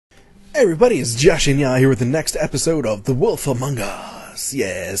Hey everybody, it's JaShinYa here with the next episode of The Wolf Among Us.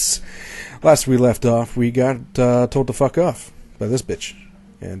 Yes. Last we left off, we got told to fuck off by this bitch.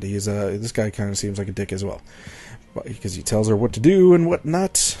 And he's this guy kind of seems like a dick as well. Because he tells her what to do and what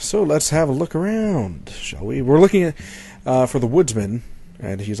not. So let's have a look around, shall we? We're looking at, for the woodsman,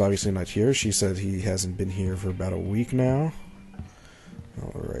 and he's obviously not here. She said he hasn't been here for about a week now.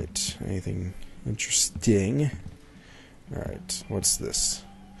 Alright, anything interesting? Alright, what's this?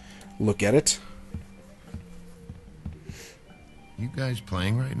 Look at it. You guys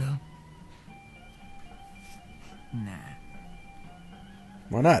playing right now? Nah.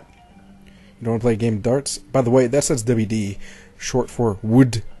 Why not? You don't want to play a game of darts? By the way, that says WD, short for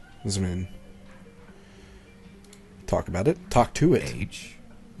woodsman. Talk about it. Talk to it. H?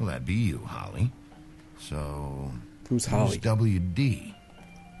 Well, that'd be you, Holly. So... Who's Holly? WD?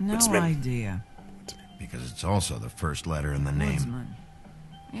 No Woodsman. idea. Because it's also the first letter in the name. Woodsman.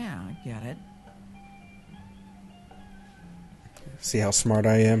 Yeah, I get it. See how smart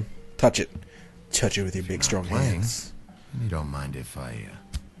I am? Touch it. Touch it with your big, strong playing, hands. You don't mind if I...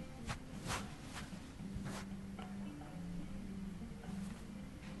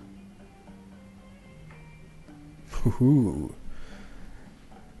 Ooh.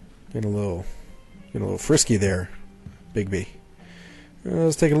 Getting a little frisky there, Bigby.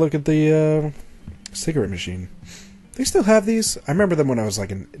 Let's take a look at the cigarette machine. They still have these? I remember them when I was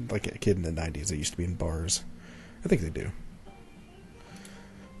like a kid in the 90s. They used to be in bars. I think they do.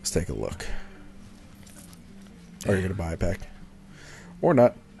 Let's take a look. Are you going to buy a pack? Or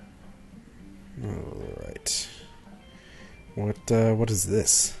not. Alright. What is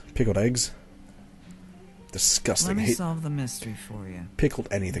this? Pickled eggs? Disgusting. Let me solve the mystery for you. Pickled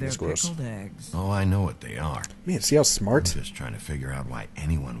anything They're is gross. pickled eggs. Oh, I know what they are. Man, see how smart? I'm just trying to figure out why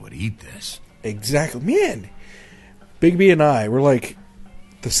anyone would eat this. Exactly. Man! Bigby and I, we're like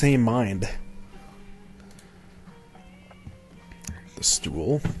the same mind. The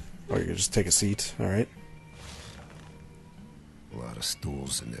stool. Oh, you can just take a seat. Alright. A lot of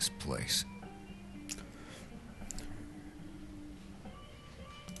stools in this place.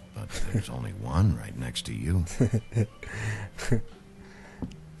 But there's only one right next to you.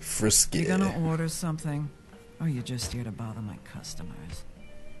 Frisky. You gonna order something? Or you just here to bother my customers?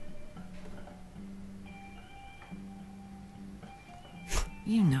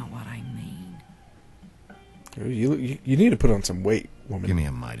 You know what I mean. You need to put on some weight, woman. Give me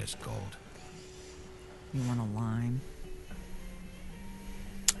a Midas Gold. You want a lime?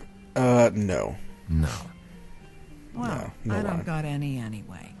 No. No. Well, no I lime. don't got any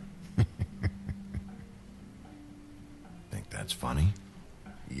anyway. Think that's funny?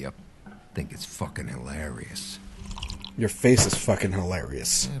 Yep. Think it's fucking hilarious. Your face is fucking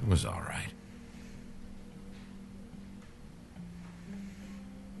hilarious. It was alright.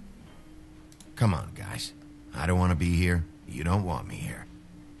 Come on, guys. I don't want to be here. You don't want me here.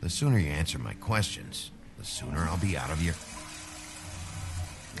 The sooner you answer my questions, the sooner I'll be out of your...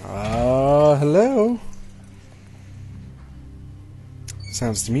 Hello?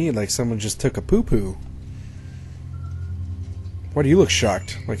 Sounds to me like someone just took a poo-poo. Why do you look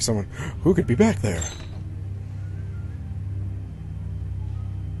shocked? Like someone... Who could be back there?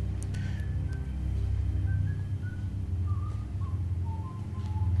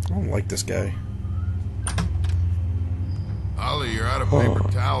 I don't like this guy. Holly, you're out of paper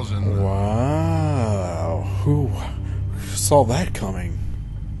towels and... Wow. Who saw that coming?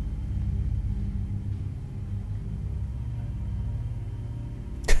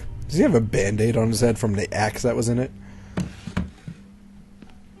 Does he have a band-aid on his head from the axe that was in it?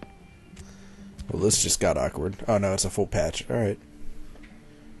 Well, this just got awkward. Oh no, it's a full patch. Alright.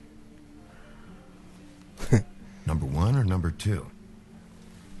 Number 1 or number 2?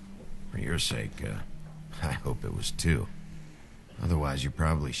 For your sake, I hope it was 2. Otherwise, you're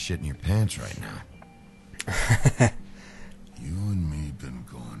probably shitting your pants right now. You and me been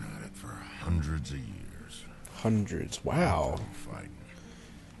going at it for hundreds of years. Hundreds. Wow. Fighting.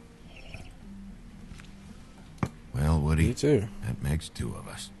 Well, Woody, Me too. that makes 2 of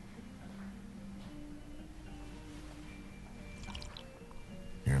us.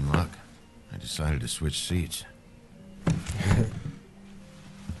 You're in luck. I decided to switch seats. You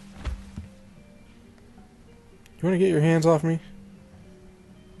want to get your hands off me?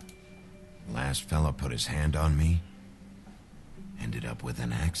 Last fella put his hand on me. Ended up with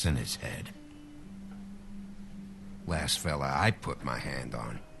an axe in his head. Last fella I put my hand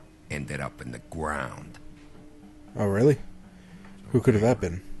on ended up in the ground. Oh, really? Who could have that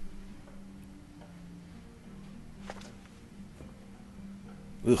been?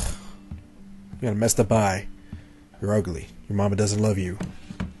 Ugh. You got a messed up eye. You're ugly. Your mama doesn't love you.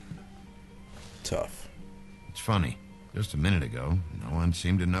 tough. It's funny. Just a minute ago, no one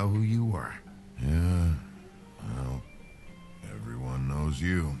seemed to know who you were. Yeah, well, everyone knows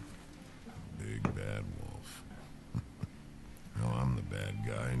you. Big Bad Wolf. Well, I'm the bad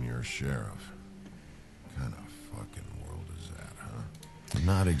guy and you're sheriff. What kind of fucking world is that, huh? I'm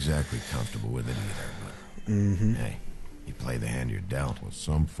not exactly comfortable with it either, but... Hey, you play the hand you're dealt. Well,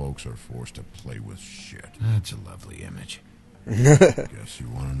 some folks are forced to play with shit. That's a lovely image. Guess you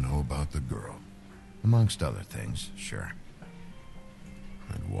want to know about the girl. Amongst other things, sure.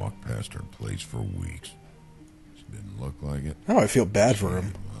 I'd walked past her place for weeks. She didn't look like it. Oh, I feel bad for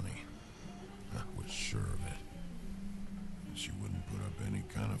him. Money. I was sure of it. She wouldn't put up any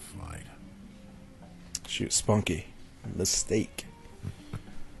kind of fight. She was spunky. Mistake.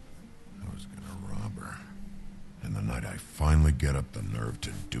 I was gonna rob her. And the night I finally get up the nerve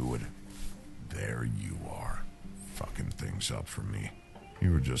to do it, there you are, fucking things up for me.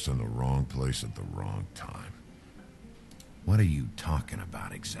 You were just in the wrong place at the wrong time. What are you talking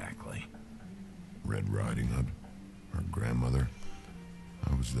about exactly? Red Riding Hood, her grandmother.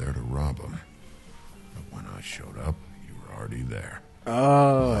 I was there to rob him. But when I showed up, you were already there.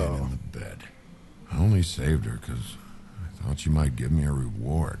 Lying in the bed. I only saved her because I thought she might give me a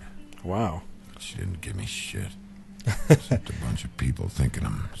reward. Wow. But she didn't give me shit. Except a bunch of people thinking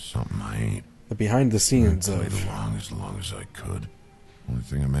I'm something I ain't. The behind the scenes I played of... along as I could. Only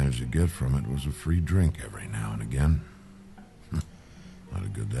thing I managed to get from it was a free drink every now and again. Not a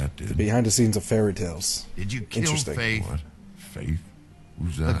good that did. The behind the scenes of fairy tales. Did you kill Interesting. Faith? What? Faith?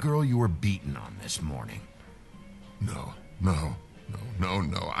 Who's that? The girl you were beaten on this morning. No.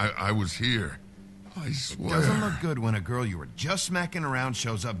 I was here. I swear. Doesn't look good when a girl you were just smacking around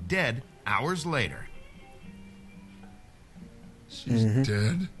shows up dead hours later. She's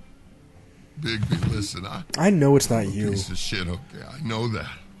dead? Bigby, listen, I know it's not I'm a you. piece of shit, okay? I know that.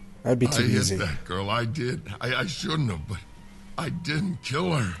 That'd be too I easy. hit that girl. I did. I shouldn't have, but I didn't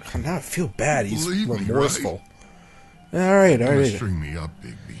kill her. Now I feel bad. He's Believe me, remorseful. Alright, You're alright. string me up,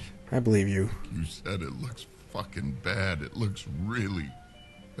 Bigby. I believe you. You said it looks fucking bad. It looks really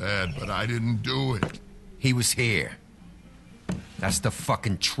bad, but I didn't do it. He was here. That's the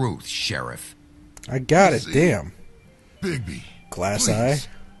fucking truth, Sheriff. I got it, See? damn. Bigby. Glass please. eye?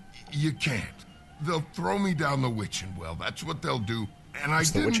 You can't. They'll throw me down the witching well. That's what they'll do. And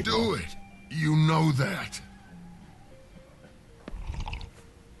What's the I didn't witching do well? it. You know that.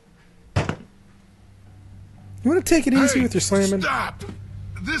 You want to take it easy Hey, with your slamming? Stop!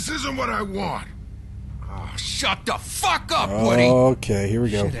 This isn't what I want. Oh, shut the fuck up, Woody! Okay, here we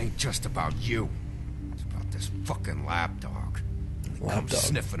go. Shit ain't just about you. It's about this fucking lapdog. He comes Lapdog.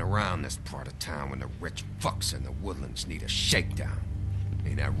 sniffing around this part of town when the rich fucks in the woodlands need a shakedown.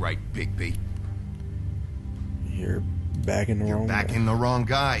 Ain't that right, Bigby? You're backing the You're wrong backing the wrong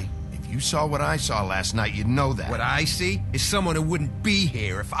guy. If you saw what I saw last night, you'd know that. What I see is someone who wouldn't be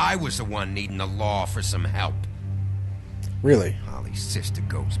here if I was the one needing the law for some help. Really? Holly's sister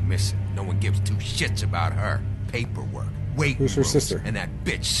goes missing. No one gives two shits about her. Paperwork, waiting Who's her rooms, sister? and that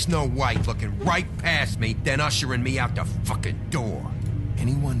bitch Snow White looking right past me, then ushering me out the fucking door.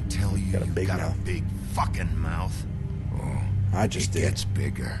 Anyone tell you Got a you big got mouth. a big fucking mouth? Oh, I just It did. gets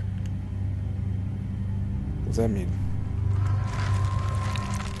bigger. What does that mean?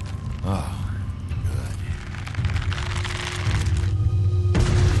 Oh, good.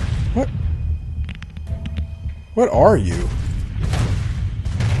 What? What are you?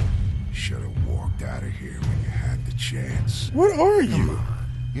 should have walked out of here when you had the chance. What are you?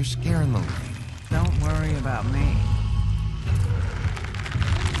 You're scaring the lady. Don't worry about me.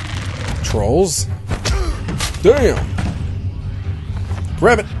 Trolls? Damn!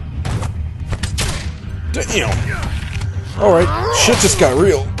 Grab it! Damn! Alright, shit just got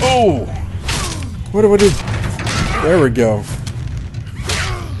real. Oh! What do I do? There we go.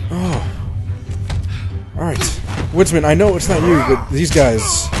 Oh. Alright. Woodsman, I know it's not you, but these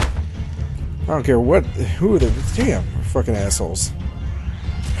guys... I don't care what... Who are they? Damn, they're fucking assholes.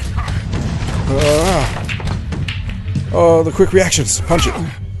 Oh, the quick reactions. Punch it.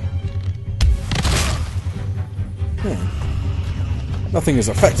 Nothing is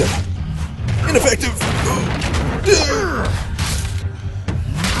effective. Ineffective!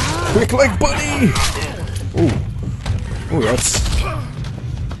 Quick leg bunny! Ooh. Ooh, that's...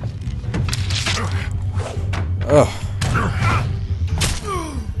 Ugh.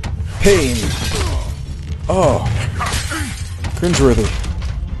 Pain. Oh. Cringeworthy.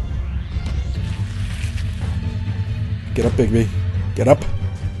 Get up, Bigby. Get up.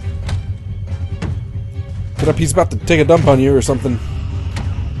 Get up, he's about to take a dump on you or something.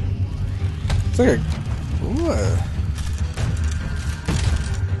 It's like a... What?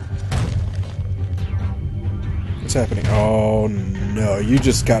 What's happening? Oh no, you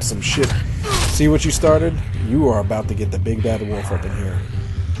just got some shit. See what you started? You are about to get the big bad wolf up in here.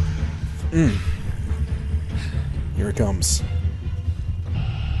 Here it comes.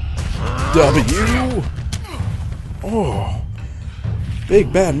 W! Oh.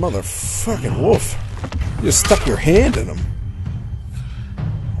 Big bad motherfucking wolf. You just stuck your hand in him.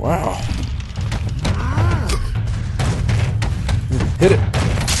 Wow. Hit it.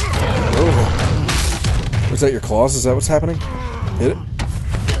 Oh. Was that your claws? Is that what's happening? Hit it.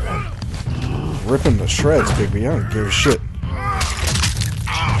 Ripping to shreds, Bigby. I don't give a shit.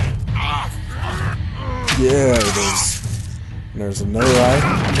 Yeah, it is. And there's another eye.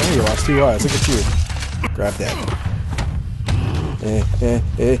 Oh, you lost 2 eyes. Look at you. Grab that.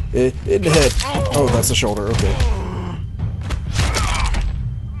 In the head. Oh, that's the shoulder. Okay.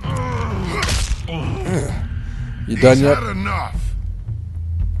 You done yet? Had enough.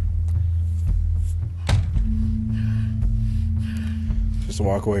 Just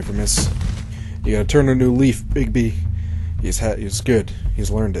walk away from this. You gotta turn a new leaf, Bigby. He's good.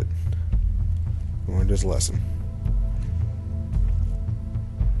 He's learned it. He learned his lesson.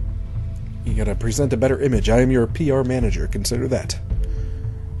 You gotta present a better image. I am your PR manager. Consider that.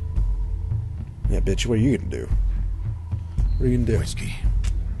 Yeah, bitch. What are you gonna do? What are you gonna do? Whiskey.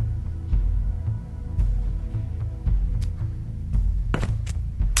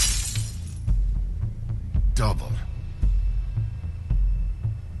 Double.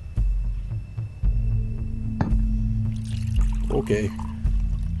 Okay.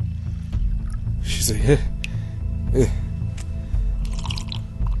 She's like,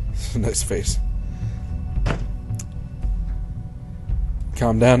 nice face.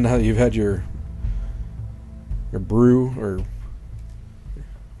 Calm down now that you've had your brew or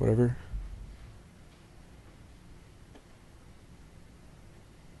whatever.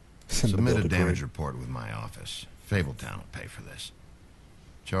 Submit a damage report with my office. Fabletown will pay for this.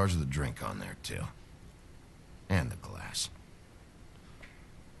 Charge the drink on there, too. And the glass.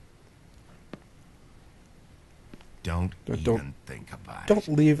 Don't even think about it. Don't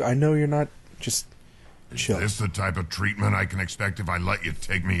leave. I know you're not. Just chill. Is this the type of treatment I can expect if I let you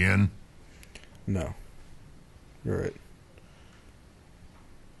take me in? No. You're right.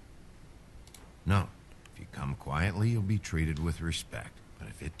 No. If you come quietly, you'll be treated with respect. But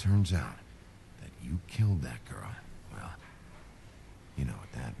if it turns out that you killed that girl, well, you know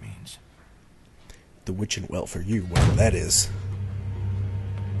what that means. The witching well for you, whatever that is.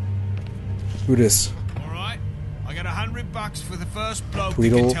 Who this? Alright, I got $100 for the first bloke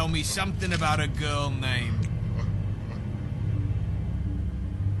Tweedle. who can tell me something about a girl name.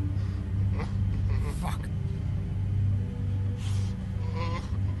 Fuck.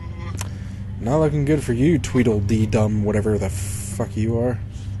 Not looking good for you, Tweedledee-dum, whatever the fuck you are.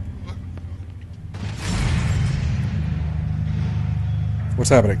 What's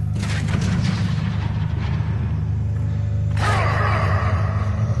happening?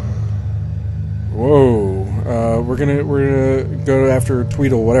 Whoa. We're gonna go after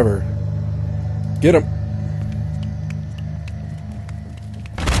Tweedle, whatever. Get him.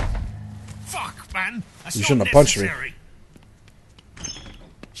 Fuck, man. That's You not shouldn't have punched me. necessary.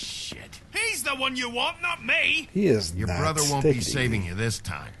 Shit. He's the one you want, not me. He is Your not brother won't be sticky. saving you this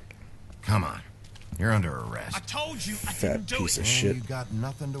time. Come on. You're under I arrest. told you I Fat didn't do piece it. of shit. You got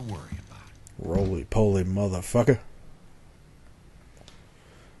nothing to worry about. Roly-poly motherfucker.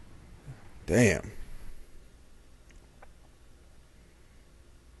 Damn.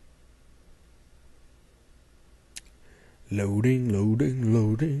 Loading, loading,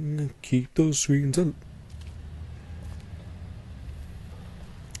 loading. Keep those screens up.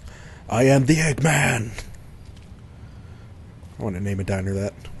 I am the Eggman. I want to name a diner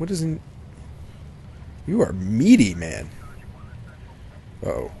that. What is in... You are meaty, man.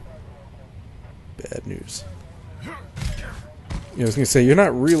 Uh-oh. Bad news. Yeah, I was gonna say, you're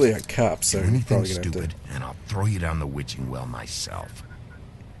not really a cop, so Do you're anything probably gonna have stupid, and I'll throw you down the witching well myself.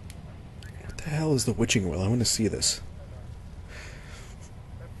 What the hell is the witching well? I want to see this.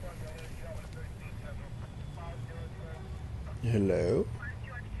 Hello?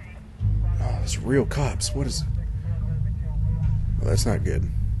 Oh, it's real cops. What is... Well, that's not good.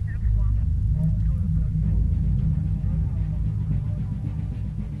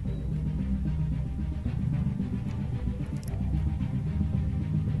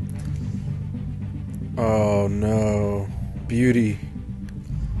 Oh no. Beauty.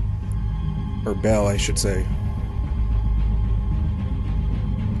 Or Belle, I should say.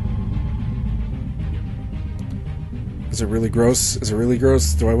 Is it really gross? Is it really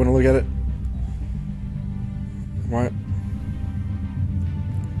gross? Do I want to look at it? What?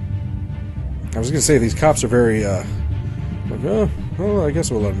 I was gonna say, these cops are very, like, oh, well, I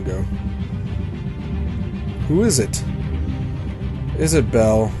guess we'll let him go. Who is it? Is it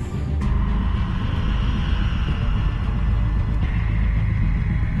Belle?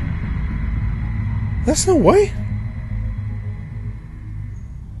 That's Snow White?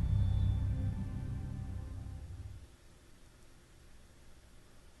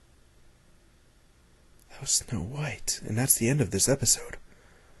 That was Snow White, and that's the end of this episode.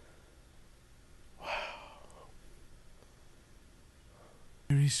 Wow.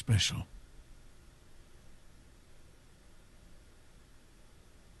 Very special.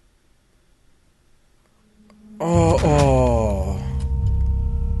 Oh.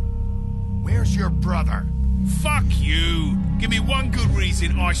 Where's your brother? Fuck you! Give me one good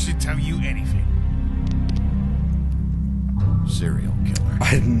reason I should tell you anything. Serial killer.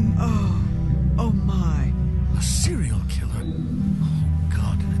 I didn't. Oh my. A serial killer? Oh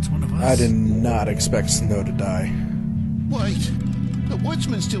God, it's one of us. I did not expect Snow to die. Wait, the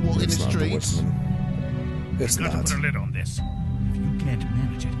woodsman still walking It's the not the streets. Woodsman. It's Gotta not. put a lid on this. If you can't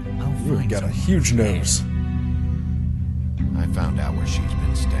manage it, I'll You've find got a someone. huge nose. I found out where she's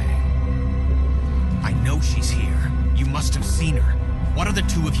been staying. I know she's here. You must have seen her. What are the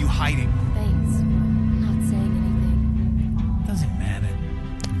two of you hiding? Thanks for not saying anything. Doesn't matter.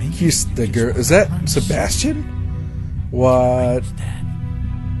 Maybe He's you the just girl. want Is that to Sebastian? What? Dad.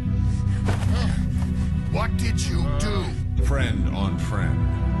 What did you do? Friend on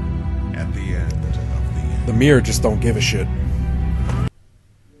friend. At the end of the end. The mirror just don't give a shit.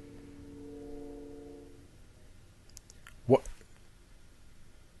 What?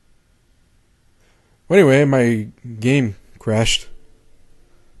 Well, anyway, my game crashed.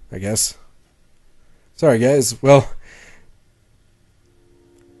 I guess. Sorry, guys. Well.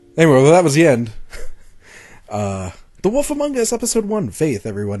 Anyway, well, that was the end. The Wolf Among Us, Episode 1, Faith,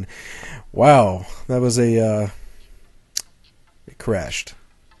 everyone. Wow, that was a, it crashed.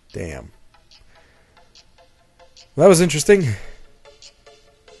 Damn. Well, that was interesting.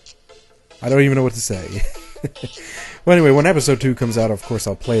 I don't even know what to say. Well, anyway, when Episode 2 comes out, of course,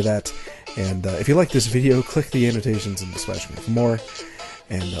 I'll play that. And if you like this video, click the annotations in the splash screen for more.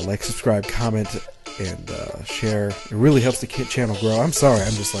 And like, subscribe, comment, and share. It really helps the channel grow. I'm sorry,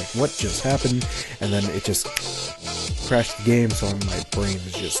 I'm just like, what just happened? And then it just crashed the game, so my brain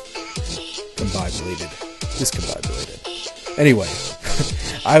is just discombobulated. Anyway,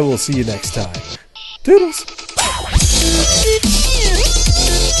 I will see you next time. Toodles!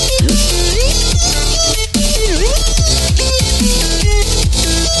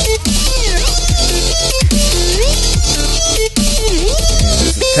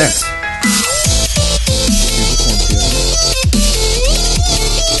 This is tense.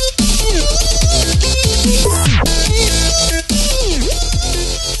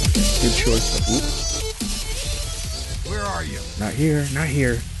 Good choice. Where are you? Not here, not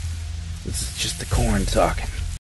here. This is just the corn talking.